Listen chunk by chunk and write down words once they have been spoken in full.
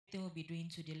We'll be doing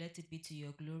today, let it be to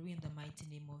your glory in the mighty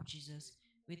name of Jesus.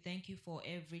 We thank you for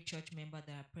every church member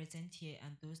that are present here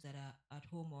and those that are at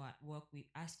home or at work. We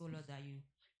ask, oh Lord, that you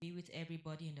be with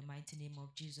everybody in the mighty name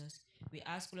of Jesus. We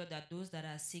ask, oh Lord, that those that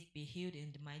are sick be healed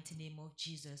in the mighty name of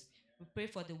Jesus. We pray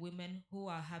for the women who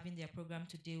are having their program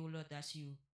today, oh Lord, that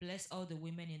you bless all the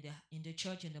women in the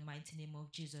church in the mighty name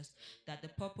of Jesus. That the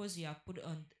purpose you have put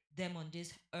on them on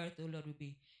this earth, oh Lord,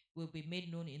 will be made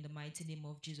known in the mighty name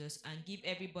of Jesus, and give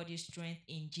everybody strength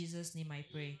in Jesus' name I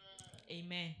pray.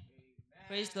 Amen.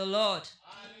 Praise the Lord.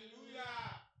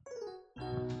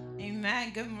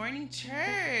 Amen. Good morning,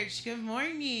 church. Good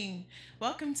morning.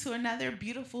 Welcome to another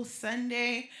beautiful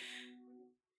Sunday.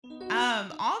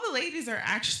 All the ladies are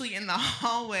actually in the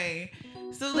hallway.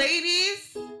 So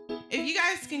ladies, if you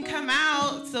guys can come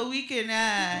out so we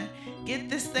can get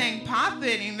this thing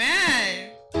popping. Amen.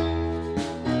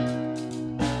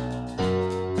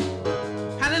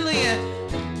 Hallelujah.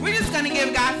 We're just going to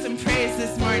give God some praise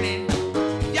this morning.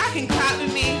 Y'all can clap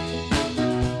with me.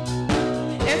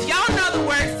 If y'all know the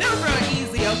words, they're real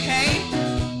easy, okay?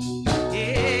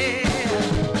 Yeah.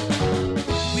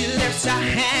 We lift our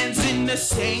hands in the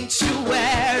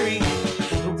sanctuary.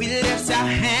 We lift our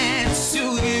hands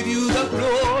to give you the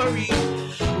glory.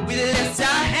 We lift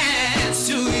our hands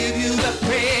to give you the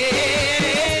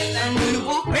praise. And we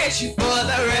will praise you for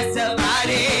the rest of our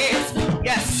days.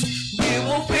 Yes, we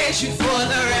will praise you for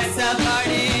the rest of our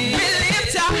days. We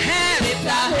lift our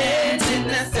hands in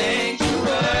the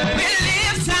sanctuary. We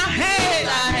lift our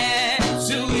hands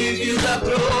to give you the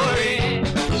glory.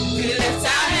 We lift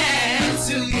our hands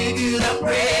to give you the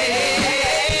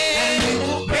praise. And we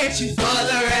will praise you for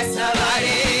the rest of our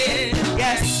days.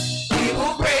 Yes, we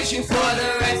will praise you for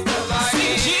the rest of our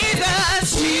days.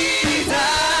 Jesus,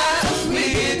 Jesus, we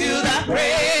give you the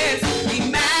praise.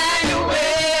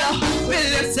 Emmanuel, we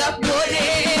lift up your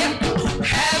name.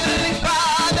 Heavenly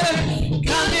Father,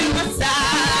 coming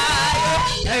Messiah,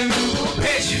 and we will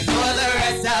praise you for the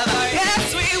rest of our days. Yes,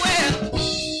 we will.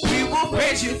 We will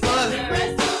praise you for the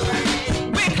rest of our days.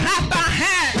 We clap our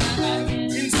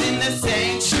hands in the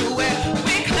sanctuary.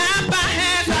 We clap our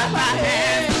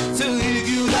hands to give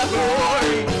you the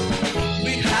glory.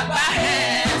 We clap our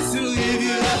hands to give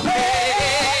you the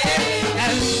praise.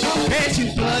 And we will praise you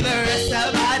for the rest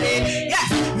of our days. Yes,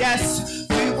 yes,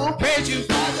 we will praise you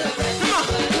for the rest of our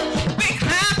days. We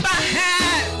clap our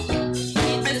hands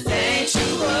in the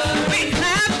sanctuary. We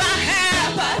clap our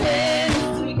hands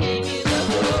to give you the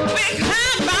glory. We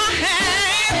clap our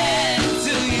hands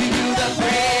to give you the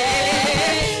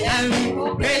praise. And we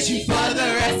will praise you for the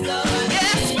rest of our days.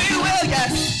 Yes, we will,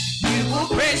 yes. We will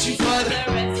praise you for the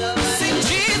rest of our days. Sing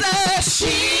Jesus,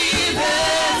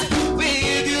 Jesus, we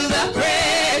give you the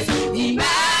praise.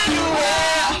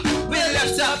 Emmanuel, we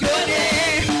lift up your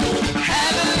name.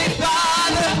 Heavenly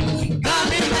Father,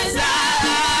 coming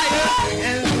Messiah,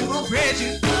 and we will praise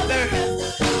you for the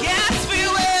rest. Yes, we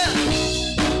will.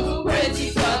 We will praise you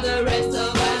for the rest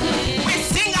of our days. We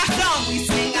sing our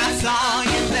song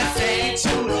in the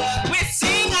sanctuary. We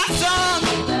sing our song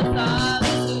in the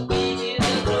Father to give you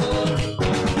the glory.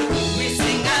 We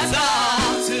sing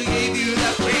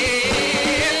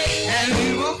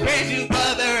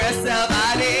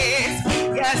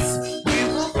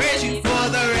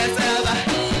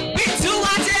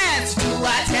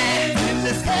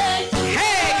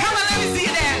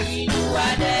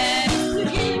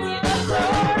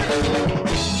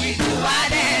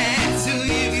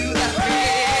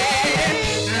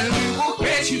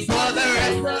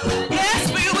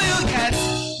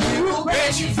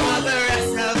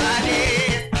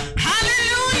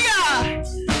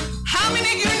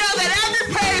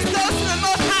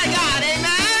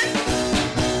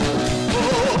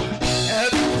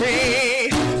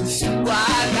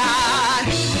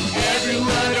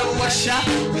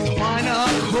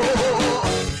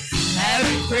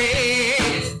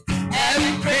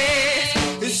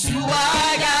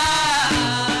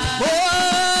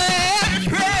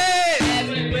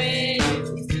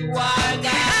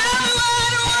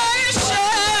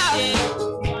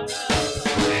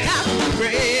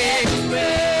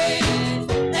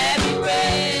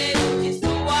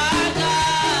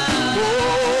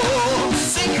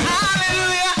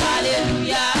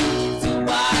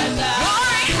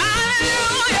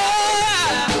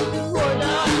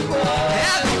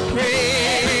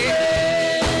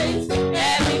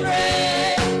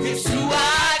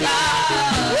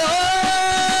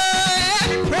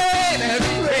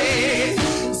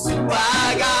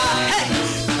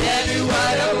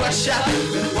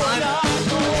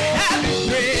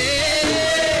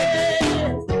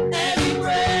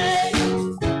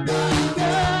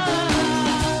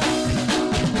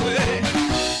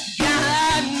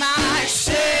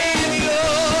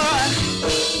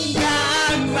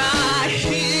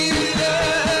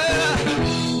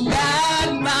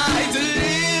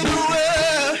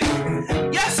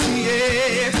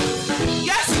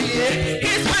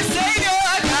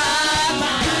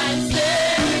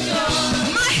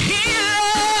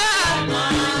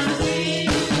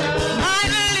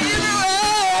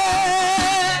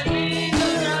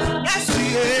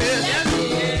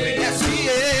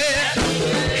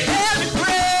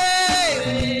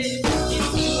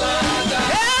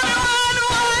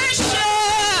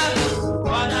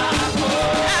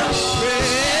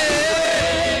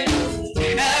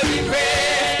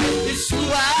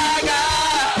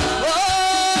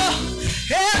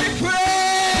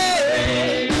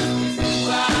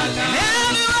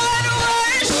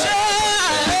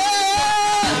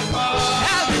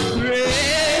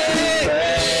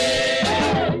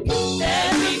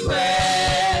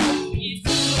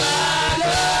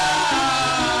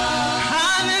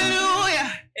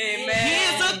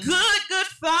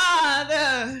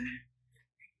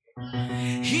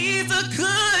He's a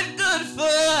good, good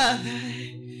Father.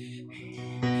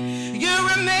 You're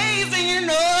amazing in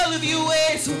all of your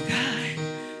ways, oh God.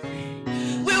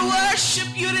 We worship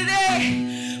you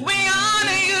today. We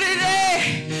honor you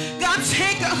today. God,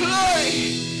 take the glory.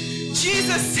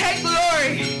 Jesus, take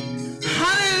glory.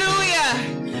 Hallelujah.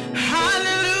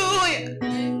 Hallelujah.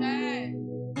 Amen.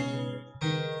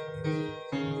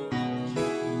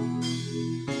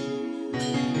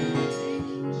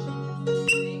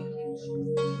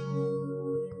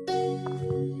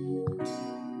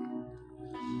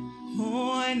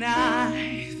 Oh, and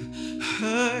I've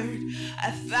heard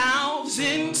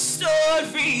 1,000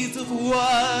 stories of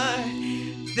what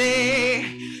they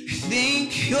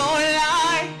think you're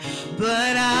like,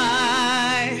 but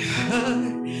I've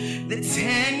heard the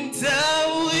tender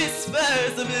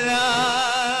whispers of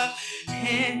love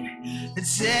in the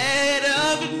dead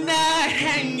of night,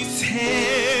 and you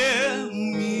tell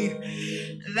me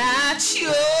that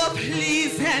you're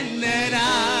pleased and that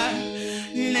I'm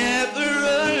never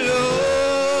alone.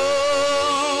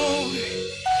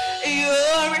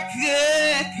 You're a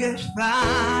good, good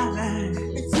Father.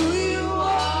 It's who you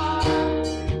are.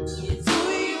 It's who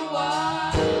you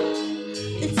are.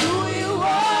 It's who you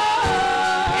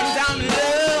are. And I'm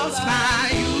loved by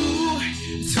you.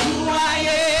 It's who I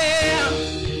am.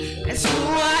 It's who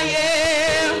I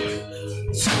am.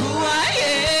 It's who I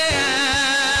am.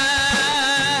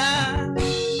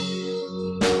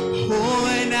 Oh,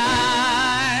 and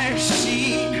I've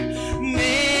seen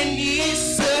many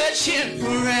searching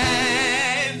for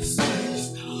answers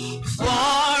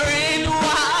far and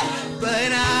wide,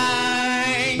 but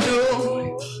I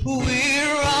know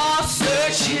we're all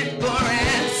searching for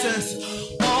answers.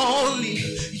 Only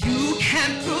you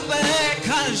can provide,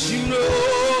 'cause you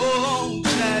know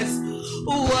just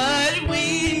what we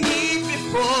need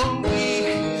before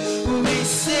we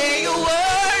say a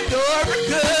word or a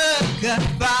good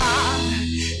goodbye.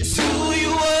 It's who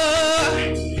you are.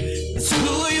 It's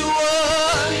who you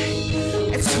are.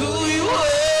 It's who you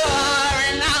are,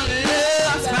 and I'm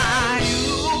loved by you.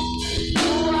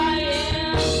 Who I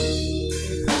am.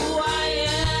 Who I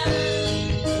am.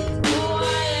 Who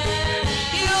I am.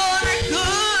 You're a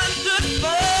good, good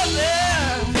Father.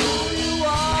 Who you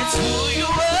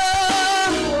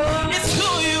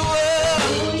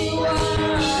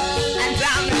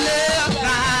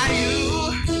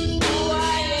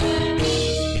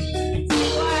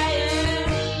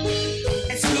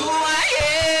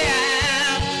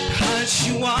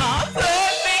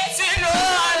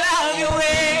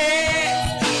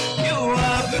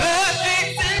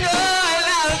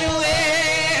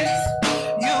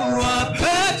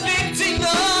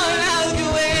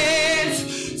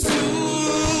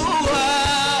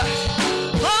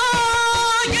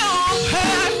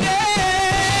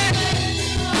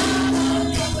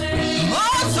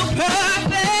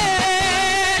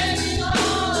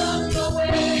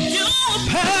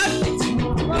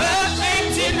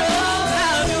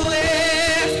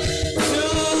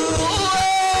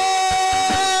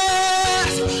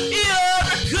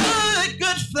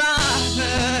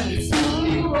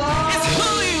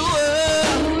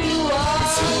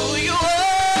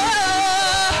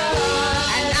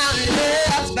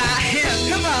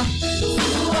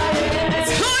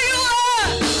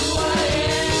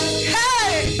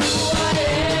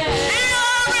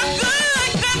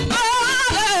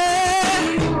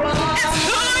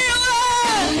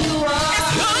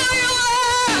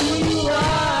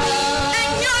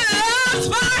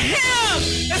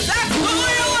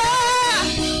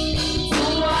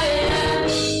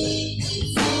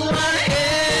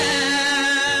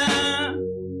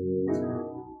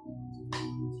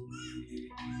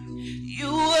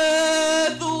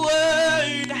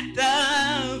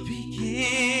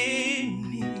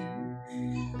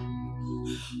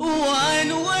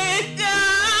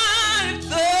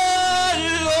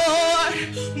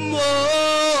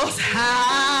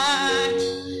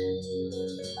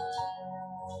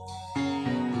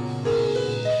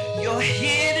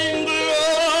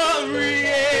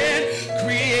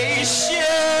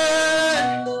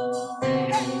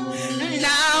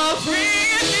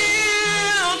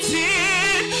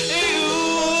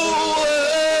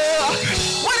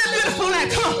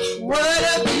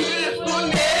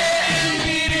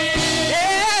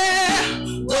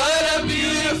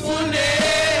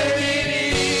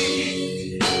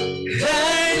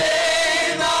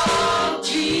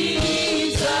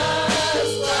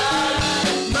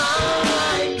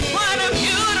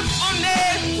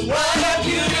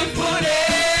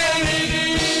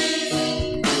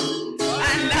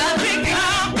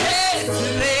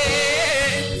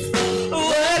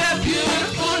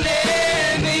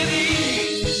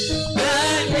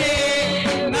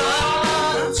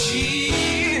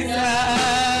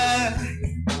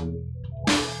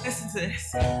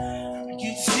Jesus.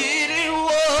 You didn't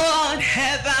want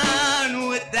heaven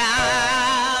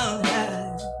without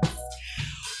us.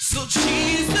 So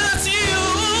Jesus,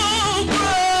 you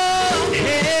brought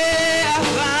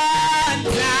heaven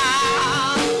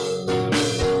down.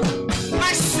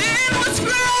 My sin was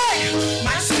great.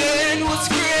 My sin was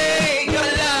great.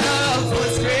 Your love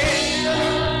was great.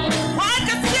 What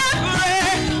could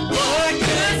separate? What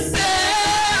could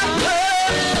separate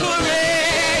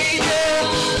you?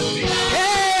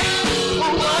 Hey,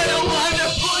 what a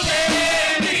wonderful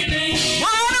name.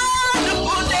 What a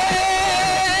wonderful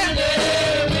name.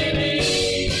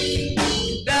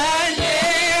 The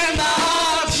name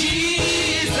of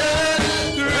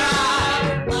Jesus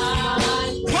Christ.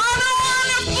 What a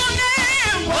wonderful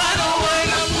name. What a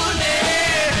wonderful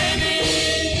name.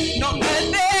 No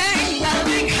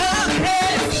nothing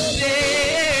compares to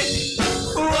it.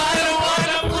 What a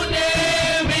wonderful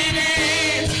name it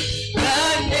is.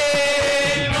 The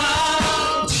name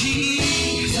of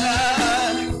Jesus.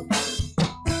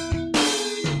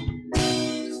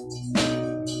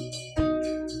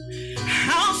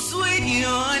 How sweet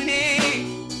your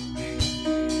name.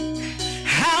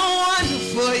 How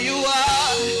wonderful you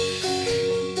are.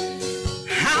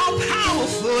 How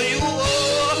powerful you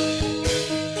are.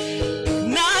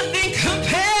 Nothing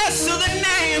compares to the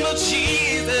name of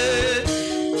Jesus.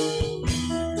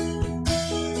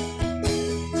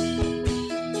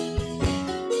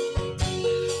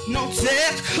 No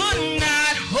death could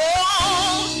not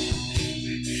hold.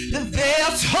 The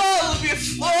veil told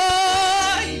before.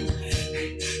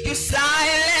 You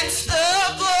silenced the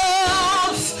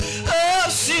voice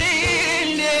of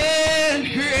sin and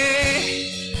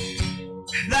grave.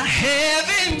 The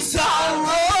heavens are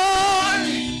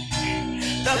roaring,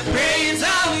 the praise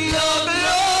of your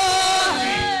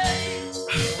glory.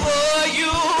 For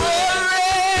you were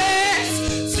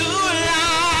raised to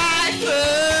life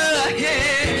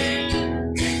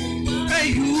again.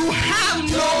 You have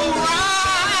no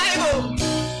rival.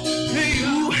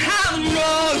 You have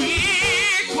no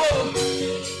equal.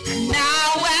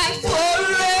 Now and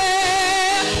forever,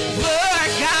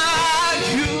 God,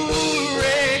 you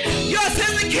reign. Yours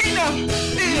is the kingdom.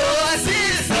 Yours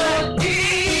is the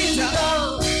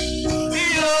kingdom.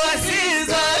 Yours is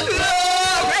the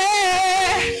glory.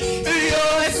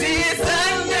 Yours is the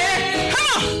name. Come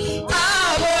on.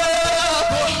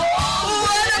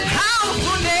 What a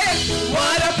powerful name.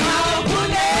 What a powerful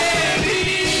name it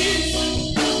is.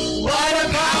 What a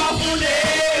powerful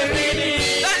name it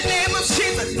is. The name of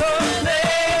Jesus. The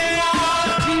name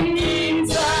of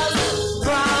Jesus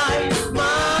Christ,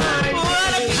 my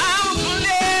what a powerful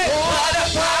name. What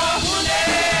a powerful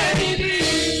name it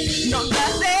is. No,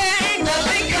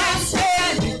 nothing can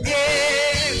stand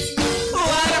against.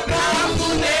 What a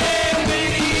powerful name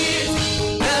it is.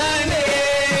 The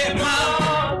name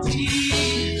of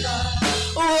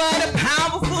Jesus. What a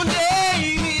powerful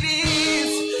name it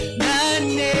is. The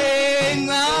name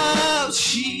of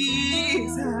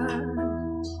Jesus.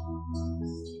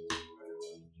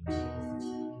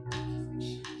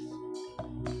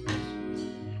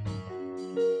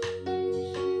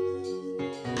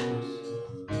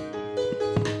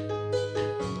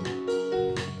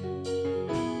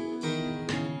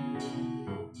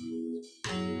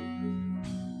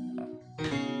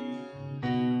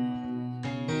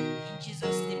 In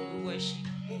Jesus' name we worship.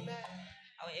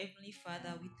 Our Heavenly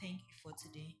Father, we thank you for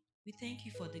today. We thank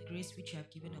you for the grace which you have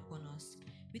given upon us.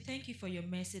 We thank you for your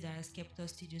mercy that has kept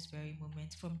us to this very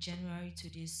moment, from January to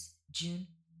this June.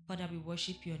 Father, we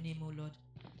worship your name, O Lord.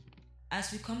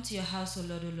 As we come to your house, O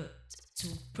Lord, to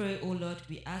pray, O Lord,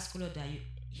 we ask, O Lord, that you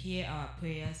hear our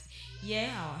prayers, hear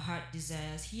our heart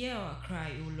desires, hear our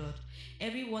cry, O Lord.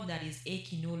 Everyone that is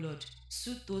aching, O Lord,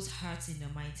 soothe those hearts in the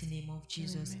mighty name of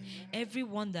Jesus.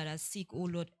 Everyone that is sick, O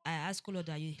Lord, I ask, O Lord,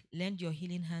 that you lend your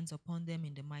healing hands upon them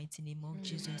in the mighty name of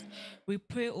Jesus. We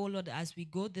pray, O Lord, as we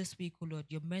go this week, O Lord,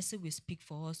 your mercy will speak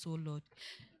for us, O Lord.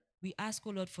 We ask, O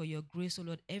Lord, for your grace, O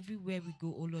Lord. Everywhere we go,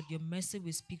 O Lord, your mercy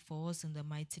will speak for us in the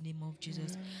mighty name of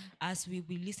Jesus. As we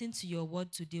will listen to your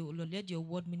word today, O Lord, let your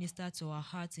word minister to our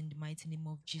hearts in the mighty name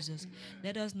of Jesus.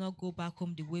 Let us not go back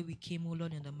home the way we came, O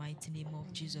Lord, in the mighty name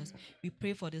of Jesus. We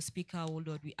pray for the speaker, O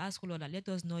Lord. We ask, O Lord, that let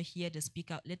us not hear the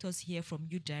speaker. Let us hear from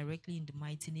you directly in the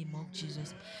mighty name of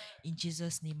Jesus. In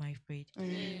Jesus' name I prayed.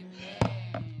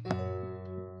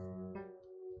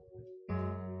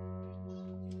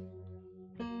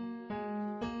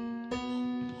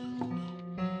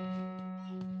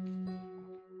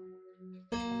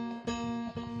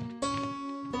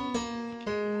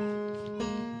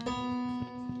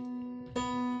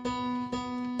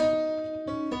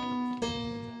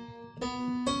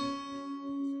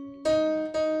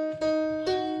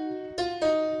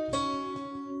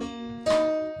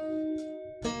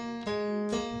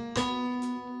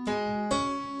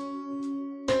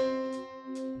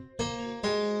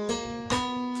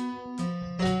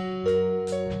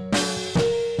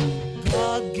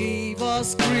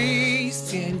 us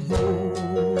Christian homes,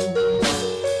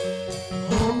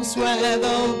 homes where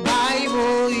the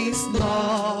Bible is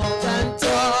not and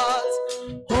taught,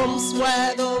 homes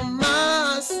where the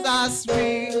Master's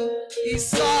will is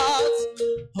sought,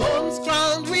 homes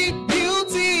crowned with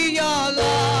beauty your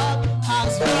love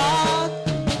has brought.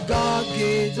 God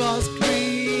gave us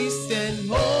Christian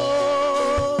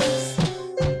homes,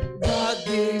 God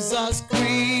gives us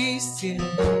Christian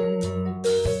homes.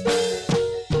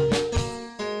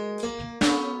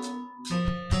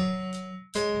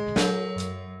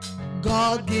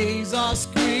 God gives us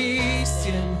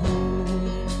Christian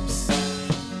homes,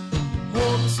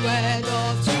 homes where the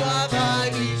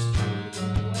Father is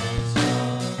true,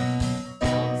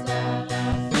 homes that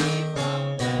are free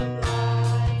from the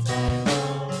blight and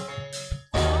woe,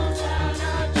 homes that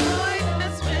are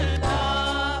joyous with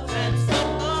love and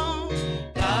song.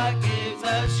 God gives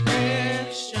us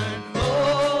Christian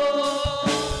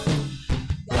homes,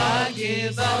 God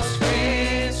gives us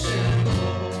Christian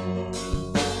homes.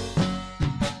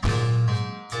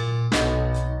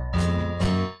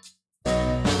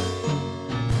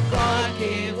 God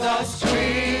gave us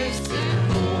Christian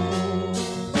homes,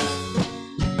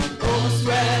 homes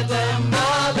where the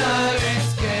mother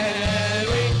is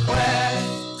caring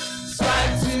quest,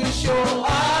 strive to show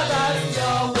others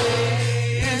your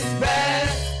way is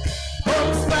best,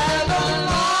 homes where the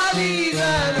Lord is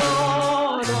an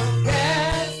honored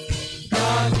guest.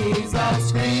 God gives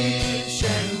us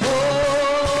Christian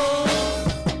homes,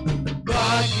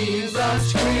 God gives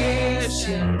us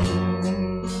Christian homes.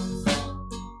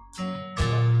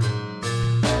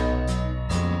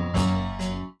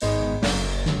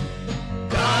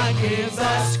 God gives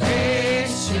us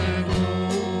Christian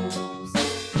homes,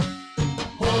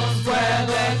 homes where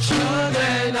the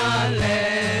children are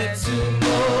led to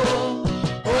know,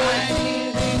 where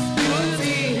in His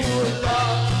beauty would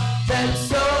love them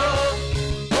so,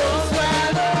 homes where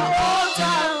the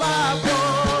altars are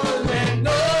born and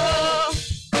know.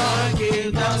 God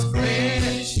gives us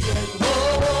Christian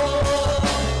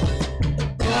homes,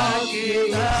 God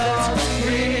gives us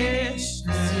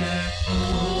Christian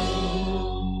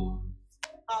homes.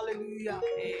 Hallelujah.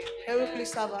 Can we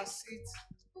please have a seat?